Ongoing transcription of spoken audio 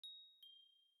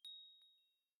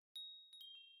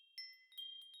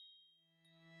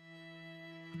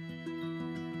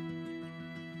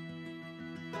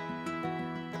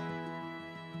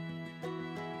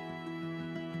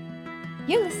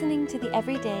You're listening to the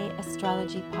Everyday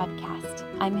Astrology Podcast.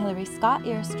 I'm Hilary Scott,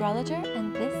 your astrologer,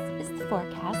 and this is the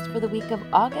forecast for the week of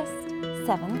August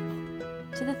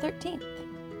 7th to the 13th.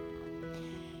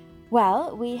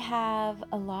 Well, we have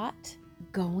a lot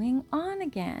going on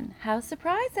again. How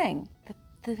surprising!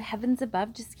 The heavens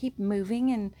above just keep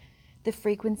moving and the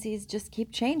frequencies just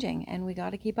keep changing, and we got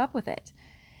to keep up with it.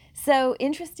 So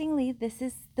interestingly, this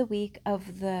is the week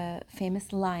of the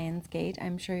famous Lion's Gate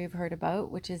I'm sure you've heard about,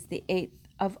 which is the 8th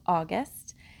of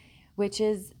August, which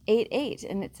is 8/8,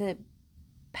 and it's a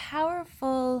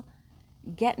powerful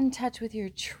get in touch with your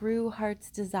true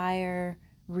heart's desire,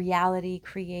 reality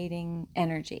creating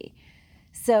energy.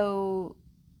 So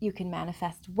you can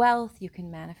manifest wealth, you can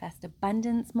manifest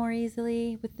abundance more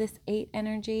easily with this 8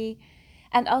 energy.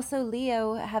 And also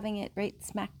Leo, having it right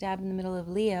smack dab in the middle of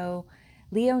Leo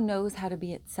knows how to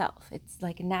be itself. It's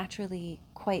like naturally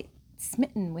quite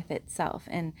smitten with itself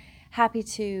and happy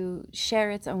to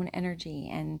share its own energy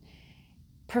and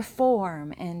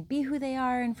perform and be who they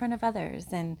are in front of others.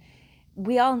 And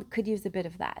we all could use a bit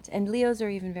of that. And Leos are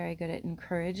even very good at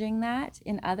encouraging that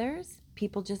in others,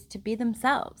 people just to be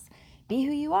themselves. Be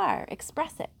who you are,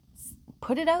 express it,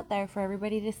 put it out there for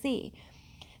everybody to see.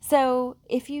 So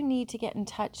if you need to get in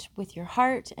touch with your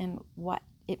heart and what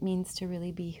it means to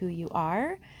really be who you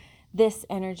are, this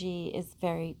energy is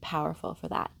very powerful for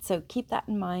that. So keep that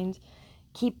in mind.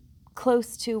 Keep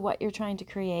close to what you're trying to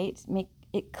create. Make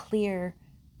it clear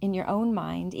in your own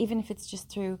mind, even if it's just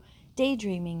through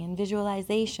daydreaming and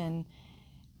visualization,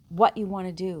 what you want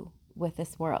to do with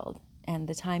this world and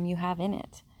the time you have in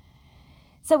it.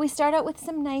 So we start out with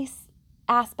some nice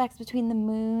aspects between the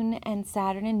moon and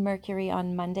Saturn and Mercury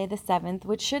on Monday the 7th,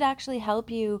 which should actually help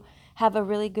you have a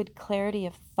really good clarity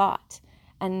of thought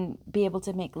and be able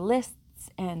to make lists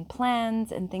and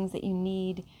plans and things that you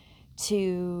need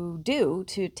to do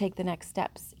to take the next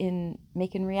steps in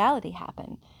making reality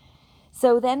happen.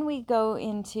 So then we go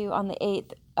into, on the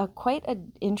 8th, quite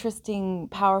an interesting,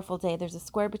 powerful day. There's a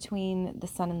square between the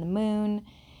sun and the moon.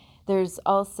 There's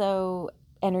also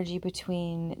energy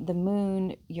between the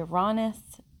moon,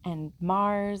 Uranus, and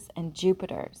Mars, and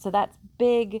Jupiter. So that's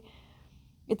big.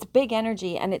 It's big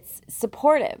energy, and it's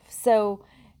supportive. So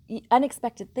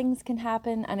unexpected things can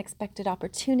happen, unexpected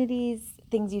opportunities,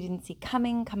 things you didn't see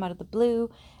coming, come out of the blue.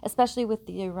 Especially with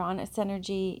the Uranus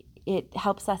energy, it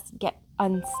helps us get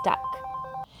unstuck.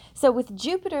 So with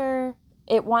Jupiter,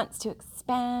 it wants to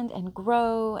expand and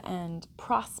grow and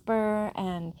prosper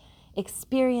and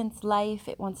experience life.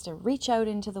 It wants to reach out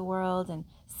into the world and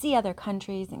see other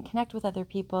countries and connect with other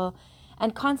people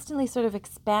and constantly sort of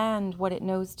expand what it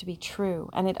knows to be true.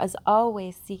 And it is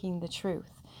always seeking the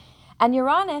truth. And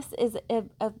Uranus is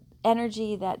a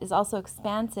energy that is also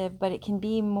expansive, but it can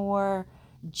be more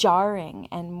jarring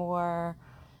and more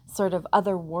sort of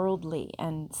otherworldly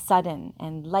and sudden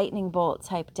and lightning bolt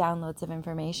type downloads of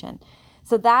information.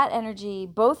 So that energy,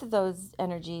 both of those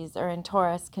energies are in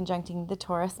Taurus, conjuncting the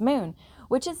Taurus moon,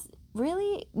 which is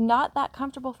really not that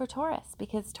comfortable for Taurus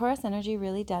because Taurus energy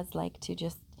really does like to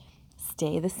just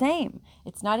stay the same.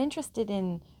 It's not interested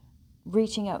in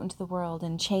reaching out into the world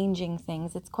and changing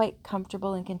things. It's quite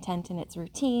comfortable and content in its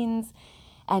routines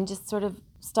and just sort of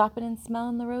stopping and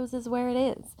smelling the roses where it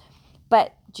is.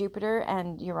 But Jupiter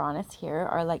and Uranus here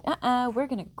are like, we're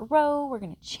going to grow, we're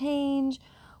going to change,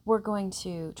 we're going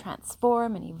to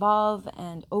transform and evolve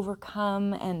and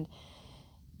overcome and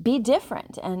be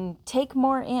different and take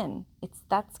more in.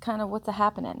 That's kind of what's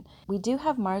happening. We do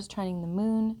have Mars trining the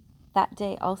moon that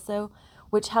day also,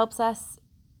 which helps us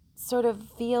sort of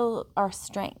feel our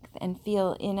strength and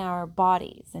feel in our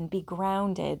bodies and be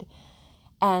grounded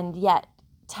and yet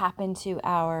tap into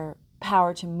our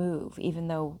power to move even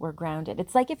though we're grounded.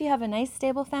 It's like if you have a nice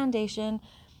stable foundation,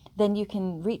 then you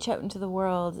can reach out into the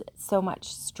world so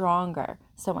much stronger,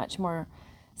 so much more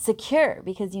secure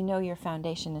because you know your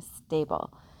foundation is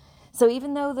stable. So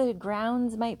even though the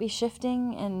grounds might be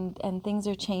shifting and things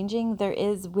are changing, there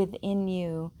is within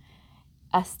you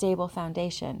a stable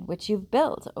foundation, which you've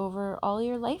built over all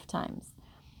your lifetimes.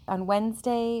 On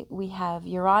Wednesday, we have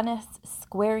Uranus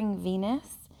squaring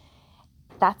Venus.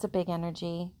 That's a big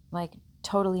energy, like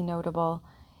totally notable.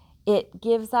 It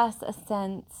gives us a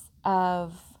sense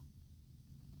of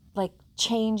like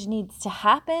change needs to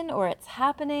happen or it's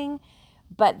happening,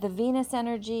 but the Venus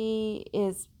energy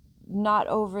is not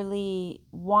overly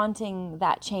wanting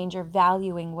that change or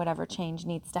valuing whatever change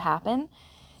needs to happen.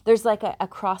 There's like a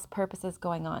cross purposes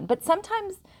going on. But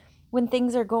sometimes when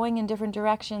things are going in different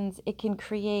directions, it can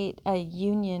create a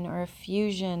union or a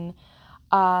fusion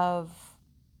of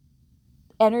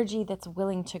energy that's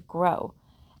willing to grow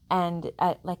and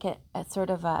like a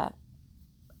sort of a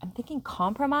I'm thinking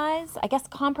compromise. I guess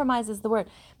compromise is the word.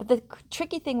 But the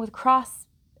tricky thing with cross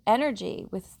energy,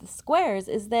 with the squares,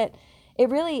 is that it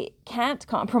really can't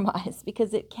compromise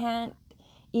because it can't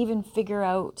even figure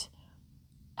out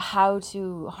how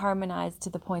to harmonize to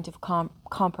the point of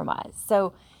compromise.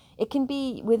 So it can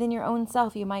be within your own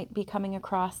self. You might be coming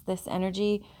across this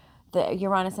energy. The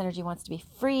Uranus energy wants to be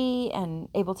free and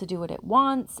able to do what it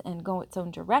wants and go its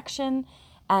own direction.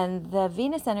 And the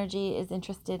Venus energy is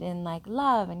interested in like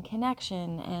love and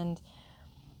connection and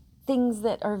things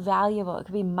that are valuable. It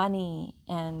could be money,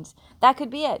 and that could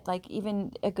be it. Like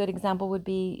even a good example would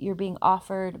be you're being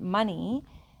offered money.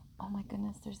 Oh my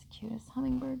goodness, there's the cutest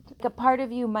hummingbird. A part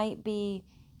of you might be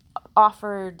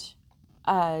offered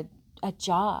a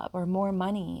job or more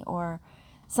money, or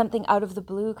something out of the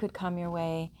blue could come your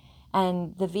way.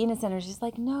 And the Venus energy is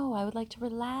like, no, I would like to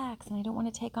relax and I don't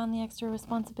want to take on the extra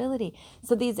responsibility.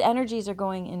 So these energies are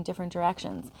going in different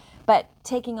directions. But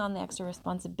taking on the extra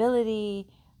responsibility,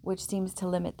 which seems to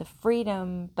limit the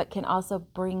freedom, but can also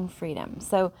bring freedom.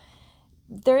 So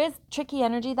there is tricky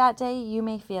energy that day. You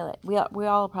may feel it. We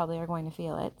all probably are going to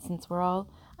feel it since we're all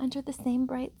under the same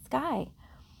bright sky.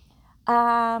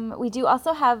 We do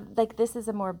also have, like, this is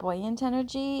a more buoyant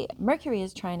energy. Mercury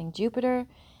is trining Jupiter,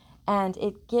 and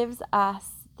it gives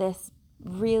us this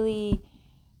really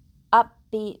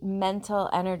upbeat mental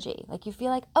energy. Like you feel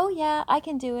like, oh yeah, I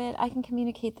can do it. I can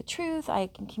communicate the truth. I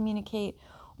can communicate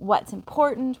what's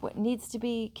important, what needs to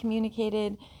be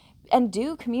communicated, and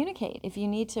do communicate. If you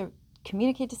need to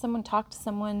communicate to someone, talk to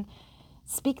someone,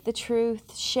 speak the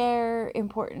truth, share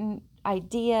important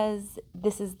ideas,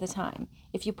 this is the time.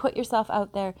 If you put yourself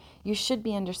out there, you should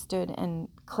be understood, and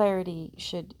clarity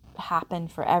should happen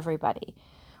for everybody,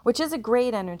 which is a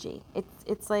great energy.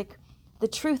 It's like the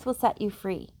truth will set you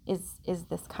free is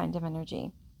this kind of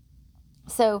energy.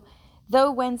 So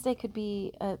though Wednesday could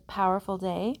be a powerful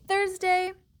day,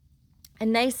 Thursday, a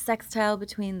nice sextile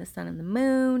between the sun and the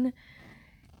moon,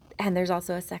 and there's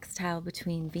also a sextile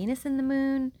between Venus and the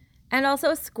moon, and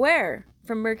also a square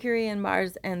from Mercury and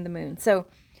Mars and the moon. So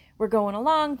we're going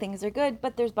along, things are good,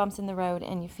 but there's bumps in the road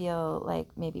and you feel like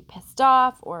maybe pissed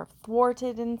off or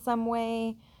thwarted in some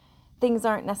way. Things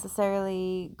aren't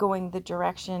necessarily going the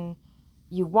direction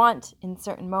you want in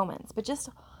certain moments, but just,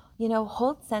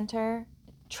 hold center,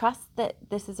 trust that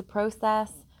this is a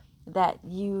process, that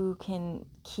you can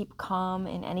keep calm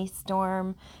in any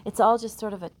storm. It's all just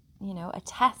sort of a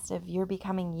test of you're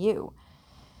becoming you.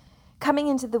 Coming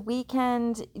into the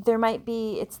weekend, there might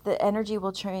be, the energy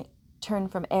will turn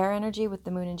from air energy with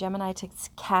the moon in Gemini to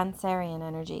Cancerian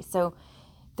energy. So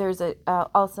there's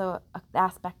also an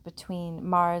aspect between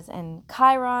Mars and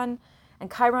Chiron.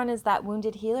 And Chiron is that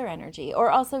wounded healer energy, or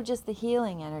also just the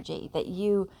healing energy that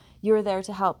you're there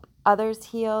to help others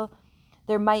heal.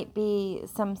 There might be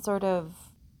some sort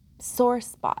of sore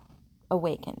spot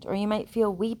awakened, or you might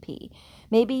feel weepy.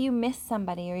 Maybe you miss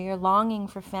somebody, or you're longing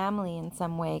for family in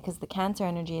some way because the Cancer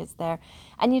energy is there,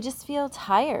 and you just feel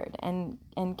tired and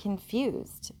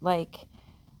confused. Like,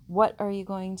 what are you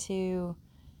going to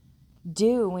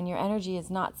do when your energy is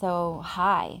not so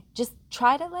high? Just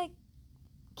try to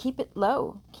keep it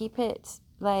low, keep it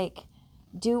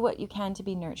do what you can to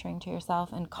be nurturing to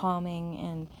yourself and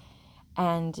calming,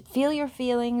 and feel your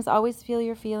feelings. Always feel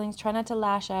your feelings. Try not to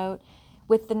lash out.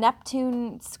 With the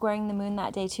Neptune squaring the moon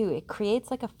that day too, it creates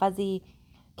like a fuzzy,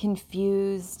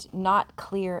 confused, not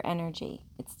clear energy.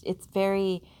 It's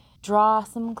very draw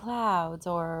some clouds,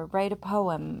 or write a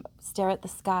poem, stare at the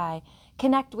sky,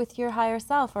 connect with your higher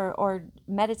self, or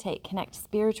meditate, connect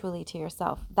spiritually to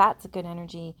yourself. That's a good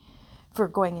energy for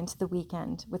going into the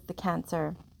weekend with the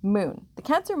Cancer moon. The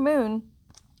Cancer moon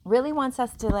really wants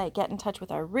us to get in touch with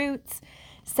our roots.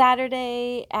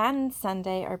 Saturday and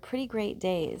Sunday are pretty great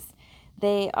days.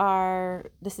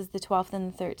 This is the 12th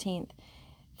and the 13th.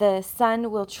 The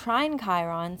sun will trine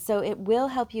Chiron, so it will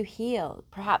help you heal.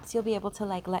 Perhaps you'll be able to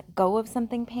let go of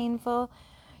something painful.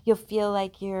 You'll feel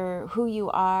like you're who you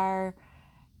are,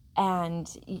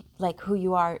 and who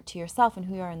you are to yourself and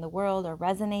who you are in the world are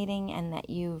resonating, and that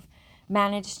you've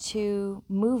managed to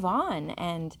move on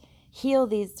and heal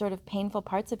these sort of painful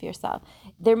parts of yourself.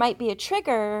 There might be a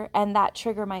trigger, and that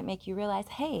trigger might make you realize,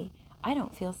 hey, I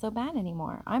don't feel so bad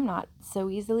anymore. I'm not so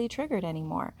easily triggered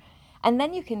anymore. And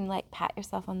then you can pat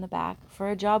yourself on the back for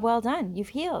a job well done. You've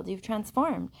healed, you've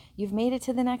transformed, you've made it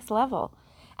to the next level.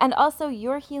 And also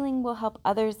your healing will help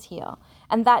others heal.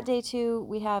 And that day too,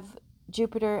 we have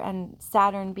Jupiter and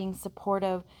Saturn being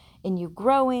supportive in you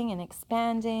growing and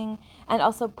expanding, and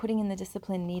also putting in the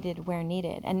discipline needed where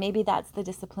needed. And maybe that's the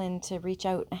discipline to reach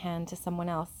out a hand to someone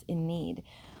else in need,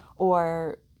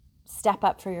 or step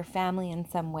up for your family in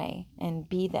some way and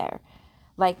be there.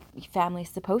 like family's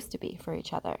supposed to be for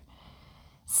each other.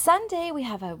 Sunday, we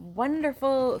have a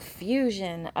wonderful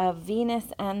fusion of Venus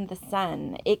and the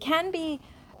sun. It can be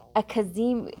a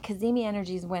Cazimi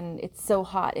energies when it's so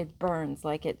hot it burns,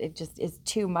 like it just is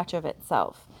too much of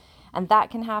itself. And that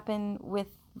can happen with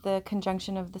the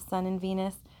conjunction of the sun and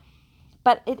Venus.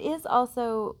 But it is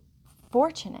also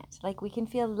fortunate. Like we can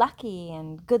feel lucky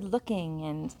and good looking,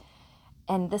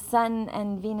 and the sun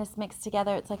and Venus mixed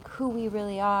together. It's like who we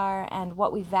really are and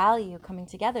what we value coming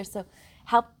together. So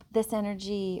this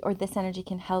energy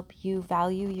can help you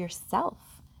value yourself,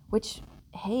 which,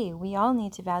 hey, we all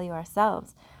need to value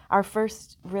ourselves. Our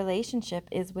first relationship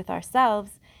is with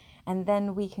ourselves, and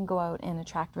then we can go out and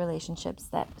attract relationships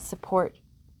that support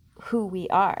who we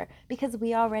are, because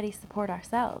we already support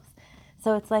ourselves.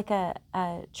 So it's like a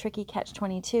tricky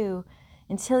catch-22.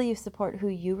 Until you support who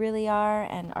you really are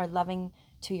and are loving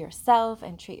to yourself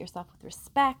and treat yourself with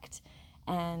respect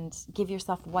and give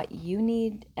yourself what you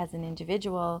need as an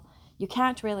individual, you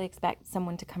can't really expect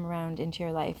someone to come around into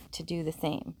your life to do the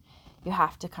same. You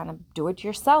have to kind of do it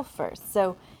yourself first.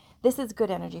 So this is good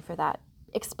energy for that.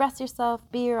 Express yourself,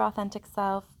 be your authentic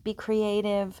self, be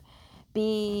creative,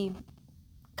 be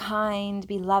kind,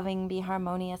 be loving, be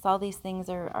harmonious. All these things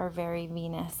are very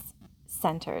Venus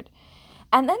centered.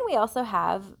 And then we also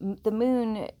have the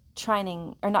moon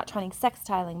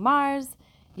sextiling Mars,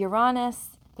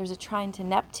 Uranus. There's a trine to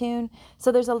Neptune.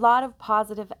 So there's a lot of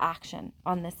positive action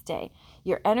on this day.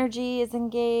 Your energy is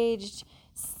engaged.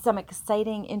 Some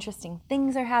exciting, interesting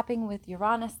things are happening with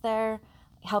Uranus there,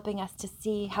 helping us to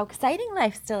see how exciting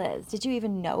life still is. Did you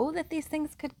even know that these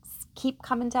things could keep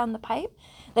coming down the pipe?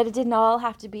 That it didn't all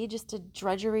have to be just a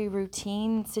drudgery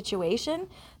routine situation?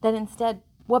 That instead,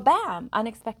 bam,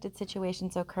 unexpected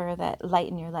situations occur that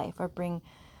lighten your life or bring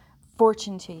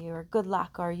fortune to you or good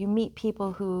luck, or you meet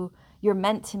people who you're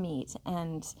meant to meet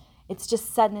and it's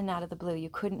just sudden and out of the blue. You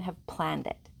couldn't have planned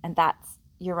it. And that's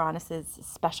Uranus's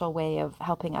special way of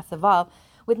helping us evolve.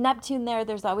 With Neptune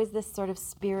there's always this sort of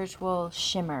spiritual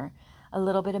shimmer, a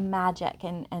little bit of magic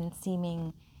and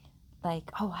seeming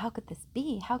like, oh, how could this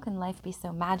be? How can life be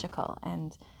so magical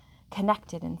and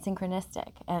connected and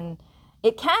synchronistic? And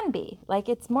it can be. Like,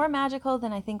 it's more magical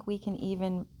than I think we can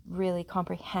even really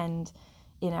comprehend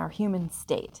in our human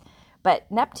state.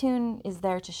 But Neptune is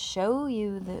there to show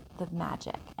you the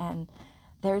magic. And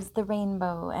there's the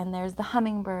rainbow, and there's the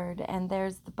hummingbird, and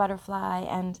there's the butterfly,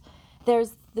 and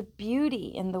there's the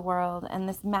beauty in the world, and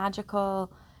this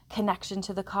magical connection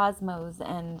to the cosmos.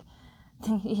 And,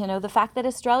 you know, the fact that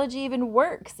astrology even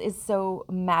works is so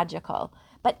magical.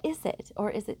 But is it? Or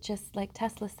is it just like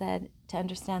Tesla said, to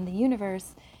understand the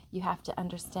universe, you have to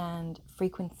understand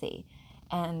frequency?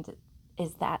 And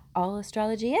is that all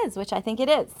astrology is? Which I think it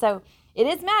is. So it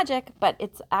is magic, but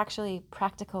it's actually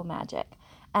practical magic.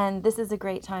 And this is a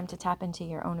great time to tap into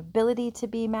your own ability to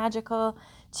be magical,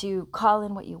 to call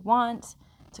in what you want,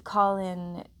 to call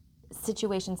in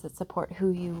situations that support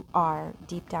who you are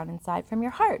deep down inside from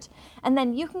your heart. And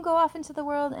then you can go off into the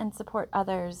world and support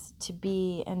others to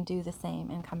be and do the same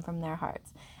and come from their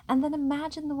hearts. And then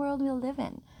imagine the world we'll live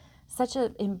in. Such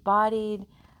an embodied,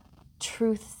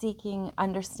 truth-seeking,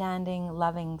 understanding,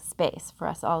 loving space for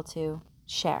us all to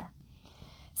share.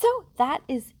 So that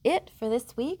is it for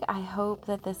this week. I hope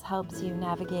that this helps you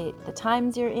navigate the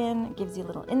times you're in, gives you a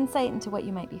little insight into what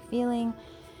you might be feeling.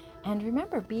 And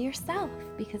remember, be yourself,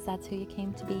 because that's who you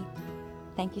came to be.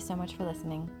 Thank you so much for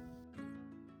listening.